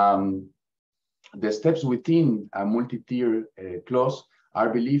 The steps within a multi-tier clause are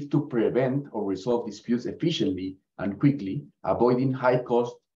believed to prevent or resolve disputes efficiently and quickly, avoiding high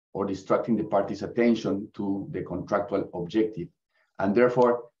cost or distracting the parties' attention to the contractual objective. And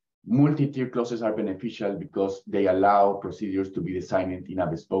therefore, multi-tier clauses are beneficial because they allow procedures to be designed in a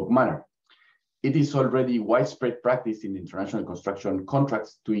bespoke manner. It is already widespread practice in international construction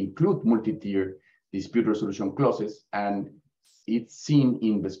contracts to include multi-tier dispute resolution clauses, and it's seen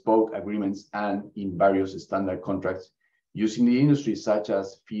in bespoke agreements and in various standard contracts used in the industry, such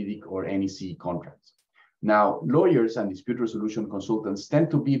as FIDIC or NEC contracts. Now, lawyers and dispute resolution consultants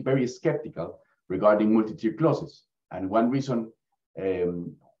tend to be very skeptical regarding multi-tier clauses. And one reason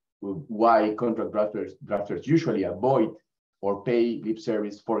why contract drafters usually avoid or pay lip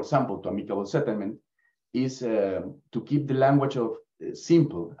service, for example, to amicable settlement, is to keep the language of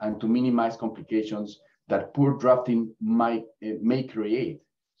simple and to minimize complications that poor drafting may create,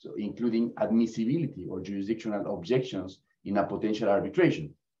 so including admissibility or jurisdictional objections in a potential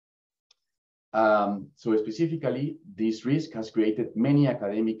arbitration. So specifically, this risk has created many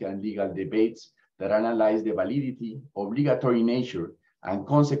academic and legal debates that analyze the validity, obligatory nature, and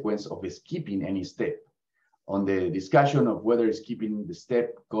consequence of skipping any step. On the discussion of whether skipping the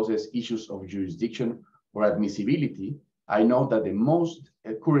step causes issues of jurisdiction or admissibility, I know that the most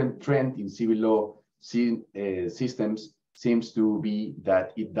current trend in civil law systems seems to be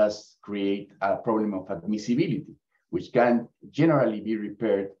that it does create a problem of admissibility, which can generally be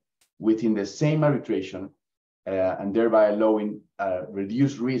repaired within the same arbitration, and thereby allowing a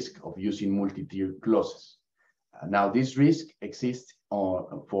reduced risk of using multi-tier clauses. Now, this risk exists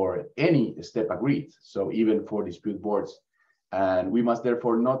for any step agreed, so even for dispute boards, and we must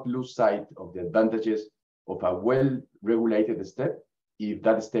therefore not lose sight of the advantages of a well-regulated step. If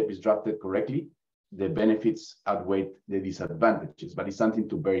that step is drafted correctly, the benefits outweigh the disadvantages, but it's something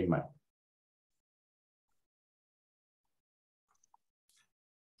to bear in mind.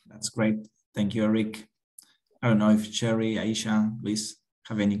 That's great. Thank you, Eric. I don't know if Sherry, Aisha, Luis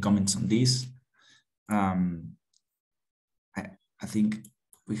have any comments on this. I think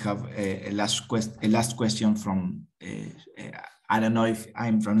we have a last question from, I don't know if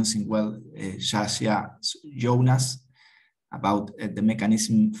I'm pronouncing well, Shasia Jonas, about the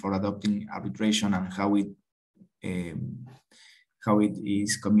mechanism for adopting arbitration and how it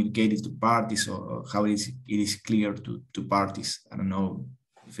is communicated to parties, or how it is clear to parties. I don't know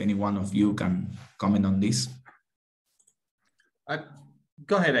if any one of you can comment on this.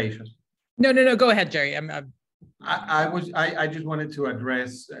 Go ahead, Aisha. No, go ahead, Jerry. I just wanted to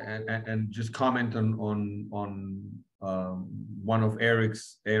address and just comment on one of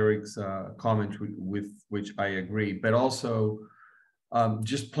Eric's comments with which I agree, but also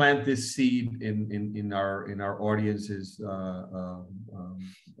just plant this seed in our audience's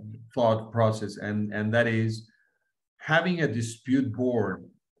thought process, and that is having a dispute board.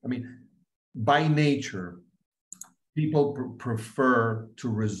 I mean, by nature, people prefer to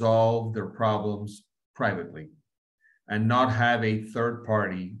resolve their problems privately and not have a third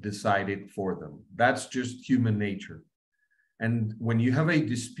party decide it for them. That's just human nature. And when you have a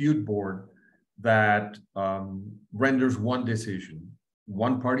dispute board that renders one decision,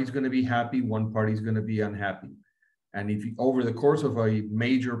 one party is going to be happy, one party is going to be unhappy. And if you, over the course of a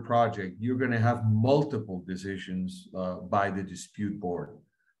major project, you're going to have multiple decisions by the dispute board.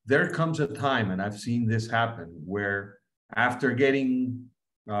 There comes a time, and I've seen this happen, where after getting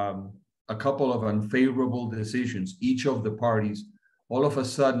a couple of unfavorable decisions, each of the parties all of a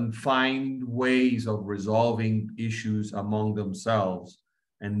sudden find ways of resolving issues among themselves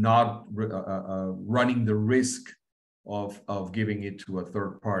and not running the risk of giving it to a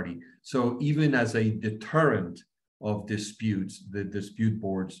third party. So even as a deterrent of disputes, the dispute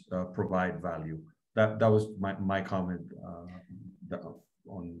boards provide value. That was my comment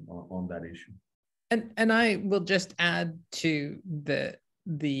on that issue. And I will just add to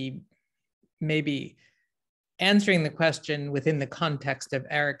the maybe answering the question within the context of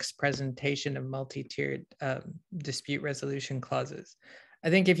Eric's presentation of multi-tiered dispute resolution clauses.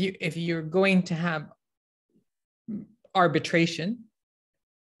 I think if you're going to have arbitration,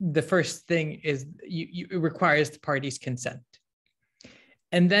 the first thing is it requires the parties' consent.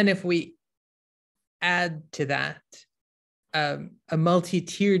 And then if we add to that a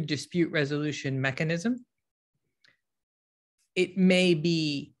multi-tiered dispute resolution mechanism, it may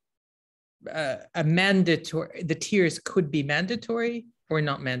be a mandatory, the tiers could be mandatory or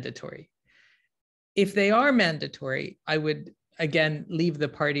not mandatory. If they are mandatory, I would again leave the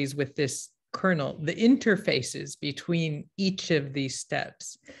parties with this kernel. The interfaces between each of these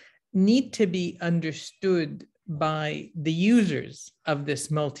steps need to be understood by the users of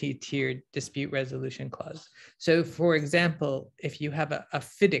this multi-tiered dispute resolution clause. So for example, if you have a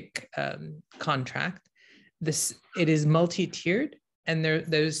FIDIC contract, it is multi-tiered and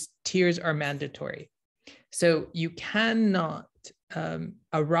those tiers are mandatory. So you cannot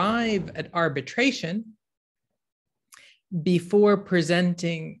arrive at arbitration before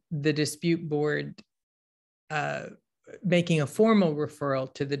presenting the dispute board, making a formal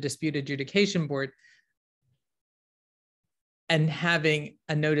referral to the dispute adjudication board and having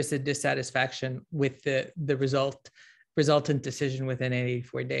a notice of dissatisfaction with the resultant decision within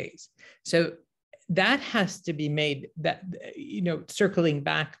 84 days. So that has to be made, that, you know, circling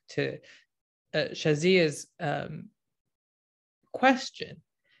back to Shazia's question,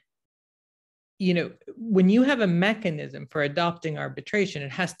 you know, when you have a mechanism for adopting arbitration,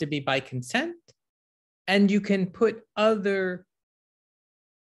 it has to be by consent, and you can put other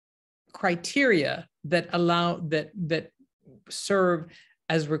criteria that allow, that serve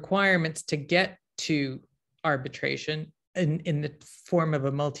as requirements to get to arbitration in the form of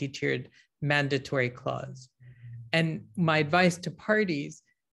a multi-tiered mandatory clause. And my advice to parties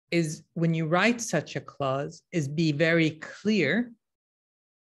is, when you write such a clause, is be very clear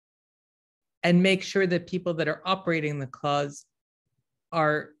and make sure that people that are operating the clause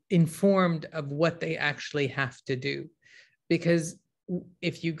are informed of what they actually have to do. Because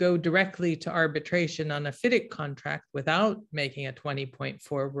if you go directly to arbitration on a FIDIC contract without making a 20.4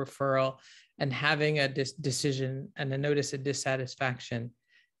 referral and having a decision and a notice of dissatisfaction,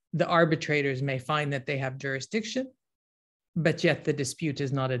 the arbitrators may find that they have jurisdiction, but yet the dispute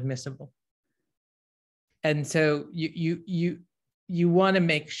is not admissible. And so you want to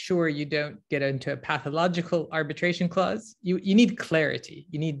make sure you don't get into a pathological arbitration clause. You need clarity.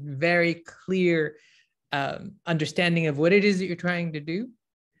 You need very clear understanding of what it is that you're trying to do.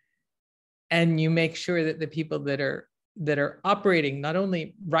 And you make sure that the people that are operating, not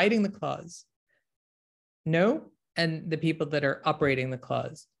only writing the clause, know, and the people that are operating the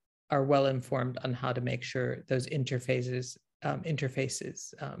clause are well informed on how to make sure those interfaces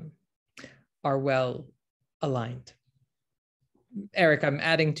are well aligned. Eric, I'm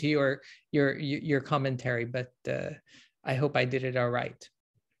adding to your commentary, but I hope I did it all right.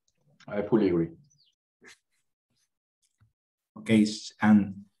 I fully agree. Okay,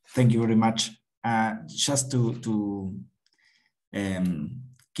 and thank you very much. Just to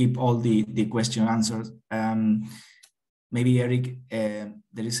keep all the question answered, maybe Eric,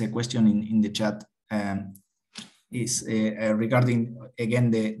 there is a question in the chat, is regarding again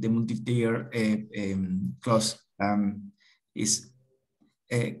the multi-tier clause.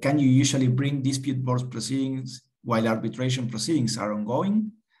 Can you usually bring dispute board proceedings while arbitration proceedings are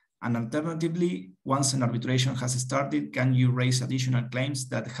ongoing? And alternatively, once an arbitration has started, can you raise additional claims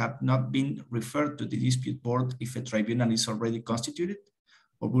that have not been referred to the dispute board if a tribunal is already constituted?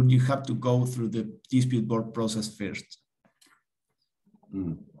 Or would you have to go through the dispute board process first?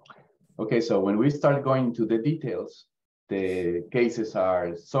 Okay, so when we start going into the details, the cases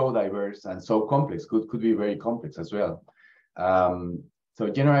are so diverse and so complex, could be very complex as well. So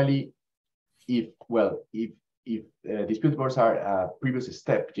generally, if dispute boards are a previous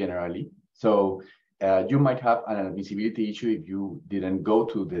step generally, so you might have an admissibility issue if you didn't go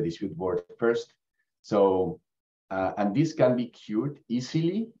to the dispute board first. So, and this can be cured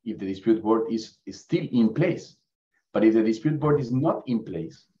easily if the dispute board is still in place. But if the dispute board is not in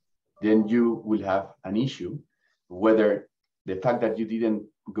place, then you will have an issue whether the fact that you didn't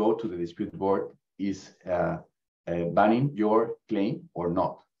go to the dispute board is banning your claim or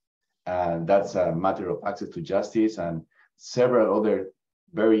not. That's a matter of access to justice and several other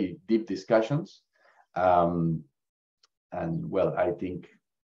very deep discussions. And well, I think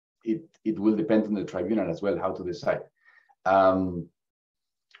it will depend on the tribunal as well how to decide.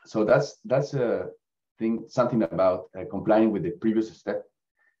 So that's a thing, something about complying with the previous step.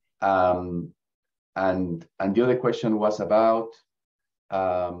 And the other question was about,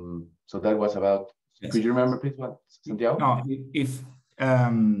 so that was about, yes. Could you remember please what, Santiago? No, if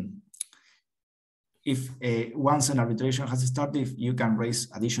if once an arbitration has started, if you can raise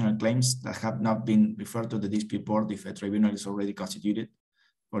additional claims that have not been referred to the dispute board if a tribunal is already constituted,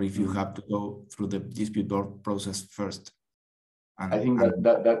 or if you have to go through the dispute board process first. I think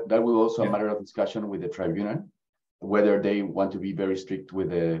that will also a matter of discussion with the tribunal, whether they want to be very strict with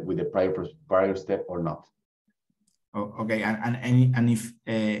the prior step or not. Oh, okay, and if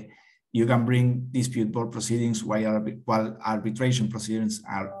you can bring dispute board proceedings while arbitration proceedings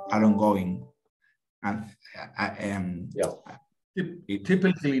are ongoing, and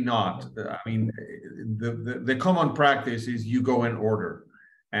typically not. I mean, the common practice is you go in order.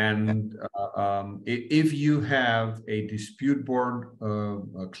 And if you have a dispute board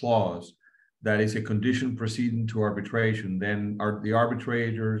clause that is a condition proceeding to arbitration, then the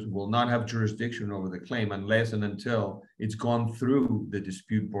arbitrators will not have jurisdiction over the claim unless and until it's gone through the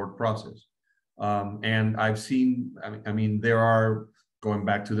dispute board process. And I've seen, I mean, there are, going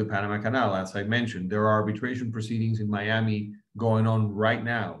back to the Panama Canal, as I mentioned, there are arbitration proceedings in Miami going on right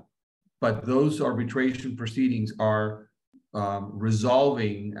now, but those arbitration proceedings are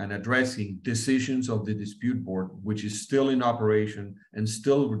resolving and addressing decisions of the dispute board, which is still in operation and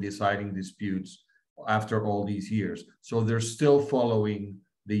still deciding disputes after all these years. So they're still following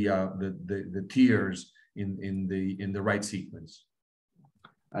the tiers in the right sequence.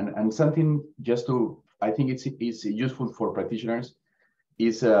 And something just to, I think it's useful for practitioners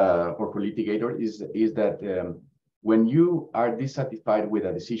is or for litigators is that when you are dissatisfied with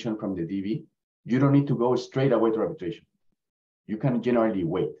a decision from the DB, you don't need to go straight away to arbitration. You can generally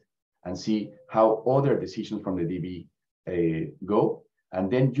wait and see how other decisions from the DB go,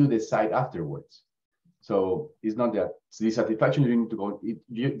 and then you decide afterwards. So it's not that dissatisfaction you need to go.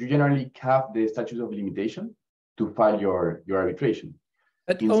 You generally have the statute of limitation to file your arbitration.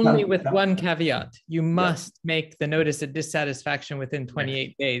 But only with one caveat. You must make the notice of dissatisfaction within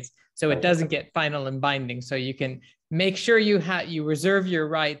 28 days, so it doesn't get final and binding. So you can make sure you reserve your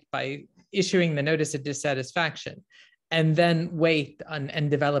right by issuing the notice of dissatisfaction, and then wait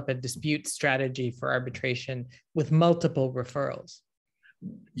and develop a dispute strategy for arbitration with multiple referrals.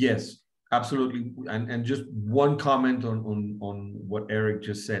 Yes, absolutely. And just one comment on what Eric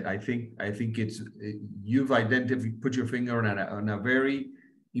just said. I think it's, you've identified, put your finger on a very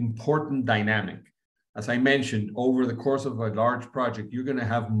important dynamic. As I mentioned, over the course of a large project, you're going to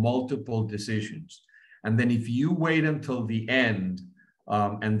have multiple decisions. And then if you wait until the end,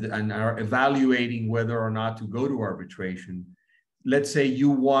 and are evaluating whether or not to go to arbitration, let's say you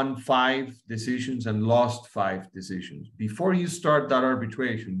won 5 decisions and lost 5 decisions. Before you start that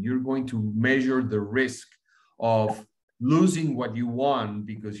arbitration, you're going to measure the risk of losing what you won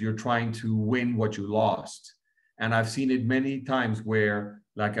because you're trying to win what you lost. And I've seen it many times where,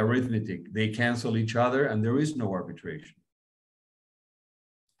 like arithmetic, they cancel each other and there is no arbitration.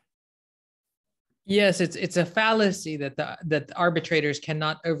 Yes, it's a fallacy that the arbitrators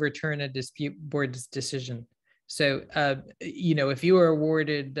cannot overturn a dispute board's decision. So, if you were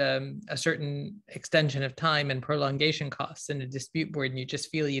awarded a certain extension of time and prolongation costs in a dispute board and you just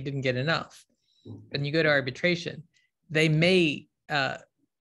feel you didn't get enough, and you go to arbitration, they may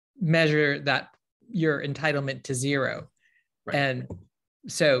measure that your entitlement to 0. Right. And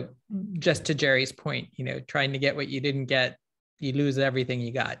so just to Jerry's point, trying to get what you didn't get, you lose everything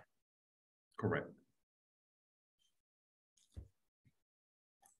you got. Correct.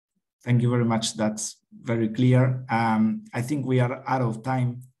 Thank you very much. That's very clear. I think we are out of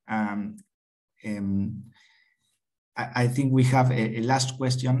time. I think we have a last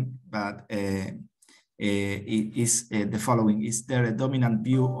question, but it is the following. Is there a dominant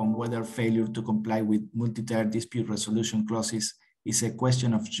view on whether failure to comply with multi-tier dispute resolution clauses is a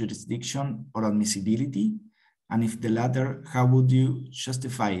question of jurisdiction or admissibility? And if the latter, how would you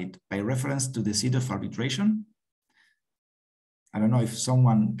justify it? By reference to the seat of arbitration? I don't know if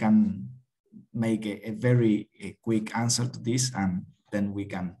someone can make a very quick answer to this, and then we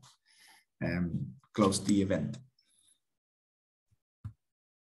can close the event.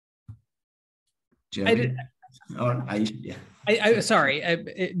 Jerry? Or Aisha, yeah. Sorry,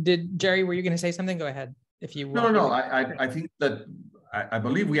 did Jerry, were you going to say something? Go ahead. If you want. No, I think that I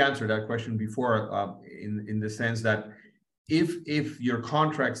believe we answered that question before in the sense that if your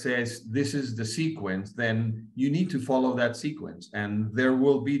contract says this is the sequence, then you need to follow that sequence, and there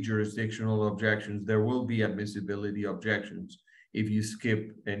will be jurisdictional objections. There will be admissibility objections if you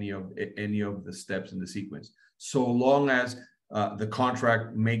skip any of the steps in the sequence, so long as the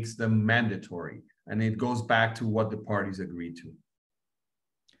contract makes them mandatory, and it goes back to what the parties agreed to.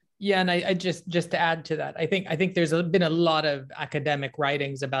 Yeah, and I just to add to that, I think there's been a lot of academic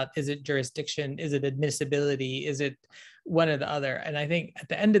writings about, is it jurisdiction, is it admissibility, is it one or the other? And I think at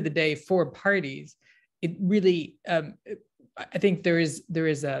the end of the day, for parties, it really, I think there is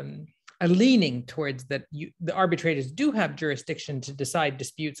a leaning towards that the arbitrators do have jurisdiction to decide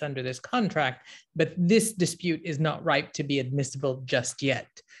disputes under this contract, but this dispute is not ripe to be admissible just yet.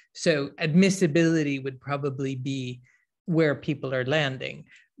 So admissibility would probably be where people are landing.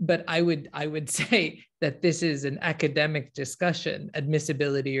 But I would say that this is an academic discussion,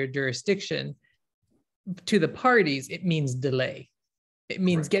 admissibility or jurisdiction. To the parties, it means delay. It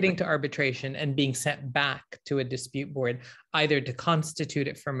means getting to arbitration and being sent back to a dispute board, either to constitute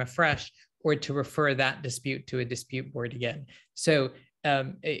it from afresh or to refer that dispute to a dispute board again. So,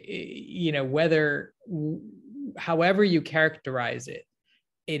 you know, however you characterize it,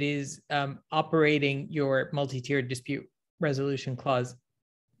 it is operating your multi-tiered dispute resolution clause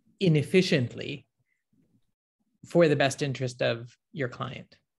inefficiently for the best interest of your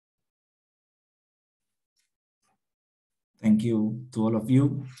client. Thank you to all of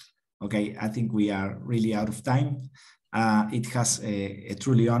you. Okay, I think we are really out of time. It has a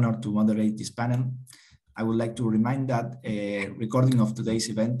truly honor to moderate this panel. I would like to remind that recording of today's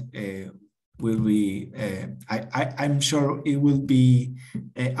event will be, I'm sure it will be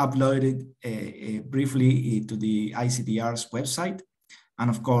uploaded briefly to the ICDR's website. And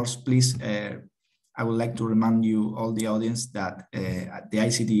of course, please, I would like to remind you, all the audience, that the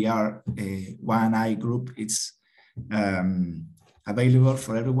ICDR Y&I group is available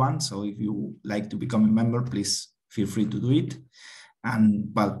for everyone. So if you like to become a member, please feel free to do it. And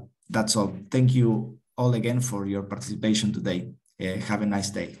well, that's all. Thank you all again for your participation today. Have a nice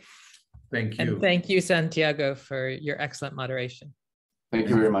day. Thank you. And thank you, Santiago, for your excellent moderation. Thank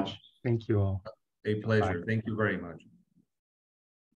you very much. Thank you all. A pleasure. Bye. Thank you very much.